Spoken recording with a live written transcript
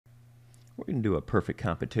We're going to do a perfect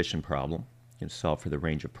competition problem. You can solve for the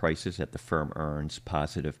range of prices that the firm earns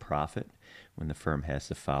positive profit when the firm has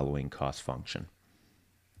the following cost function.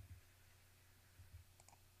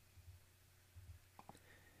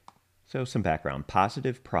 So some background.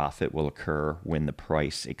 Positive profit will occur when the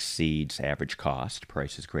price exceeds average cost.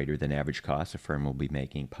 Price is greater than average cost. A firm will be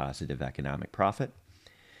making positive economic profit.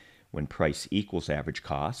 When price equals average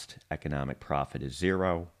cost, economic profit is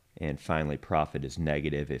zero. And finally, profit is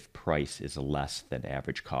negative if price is less than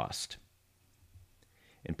average cost.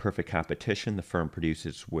 In perfect competition, the firm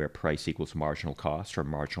produces where price equals marginal cost or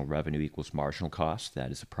marginal revenue equals marginal cost.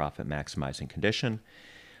 That is a profit maximizing condition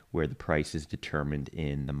where the price is determined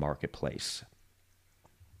in the marketplace.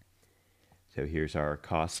 So here's our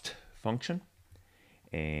cost function,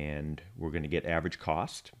 and we're going to get average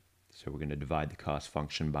cost. So we're going to divide the cost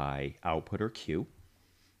function by output or Q.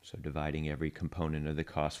 So dividing every component of the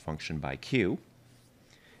cost function by Q,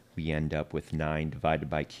 we end up with 9 divided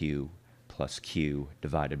by Q plus Q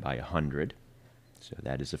divided by 100. So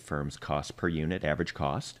that is a firm's cost per unit, average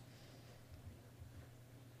cost.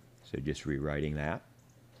 So just rewriting that.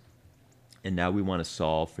 And now we want to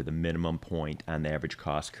solve for the minimum point on the average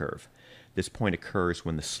cost curve. This point occurs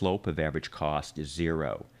when the slope of average cost is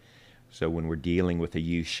zero. So when we're dealing with a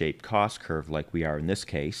U-shaped cost curve like we are in this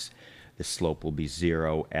case, the slope will be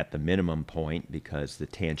zero at the minimum point because the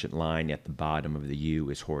tangent line at the bottom of the U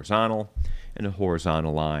is horizontal, and the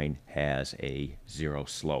horizontal line has a zero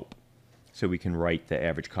slope. So we can write the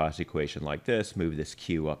average cost equation like this, move this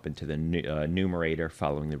Q up into the numerator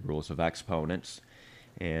following the rules of exponents.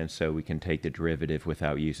 And so we can take the derivative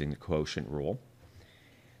without using the quotient rule.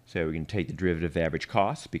 So we can take the derivative of average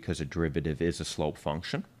cost because a derivative is a slope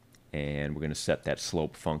function. And we're going to set that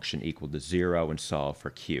slope function equal to 0 and solve for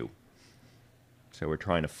Q. So we're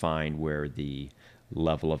trying to find where the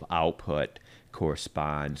level of output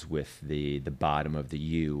corresponds with the bottom of the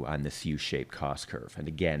U on this U-shaped cost curve. And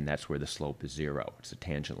again, that's where the slope is 0. It's a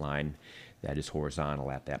tangent line that is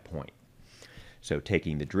horizontal at that point. So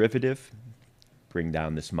taking the derivative, bring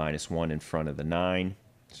down this -1 in front of the 9.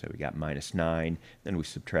 So we got -9. Then we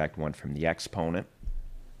subtract 1 from the exponent.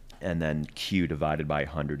 And then Q divided by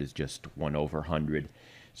 100 is just 1 over 100.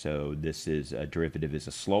 So this is a derivative is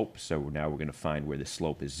a slope. So now we're going to find where the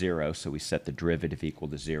slope is 0. So we set the derivative equal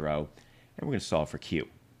to 0. And we're going to solve for Q.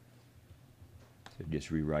 So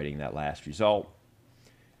just rewriting that last result.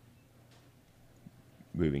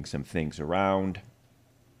 Moving some things around.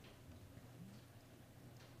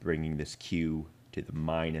 Bringing this Q to the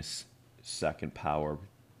minus second power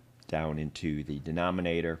down into the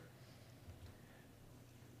denominator,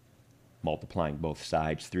 multiplying both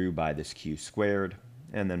sides through by this Q squared,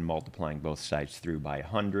 and then multiplying both sides through by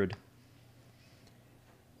 100.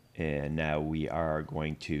 And now we are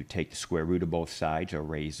going to take the square root of both sides, or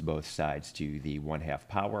raise both sides to the 1/2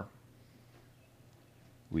 power.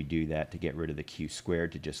 We do that to get rid of the Q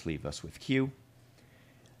squared to just leave us with Q.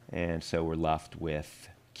 And so we're left with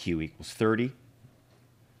Q equals 30.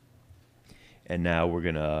 And now we're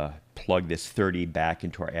going to plug this 30 back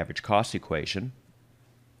into our average cost equation.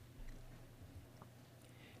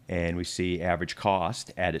 And we see average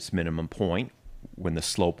cost at its minimum point, when the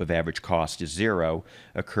slope of average cost is 0,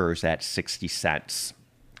 occurs at 60 cents,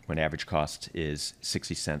 when average cost is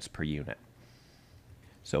 60 cents per unit.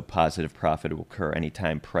 So positive profit will occur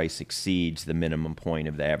anytime price exceeds the minimum point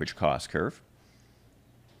of the average cost curve.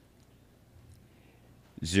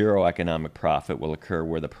 Zero economic profit will occur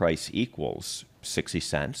where the price equals 60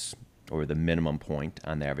 cents, or the minimum point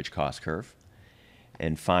on the average cost curve.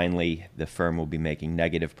 And finally, the firm will be making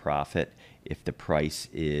negative profit if the price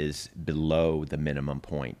is below the minimum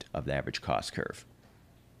point of the average cost curve.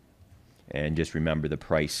 And just remember, the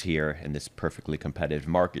price here in this perfectly competitive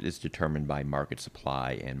market is determined by market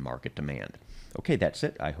supply and market demand. Okay, that's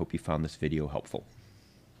it. I hope you found this video helpful.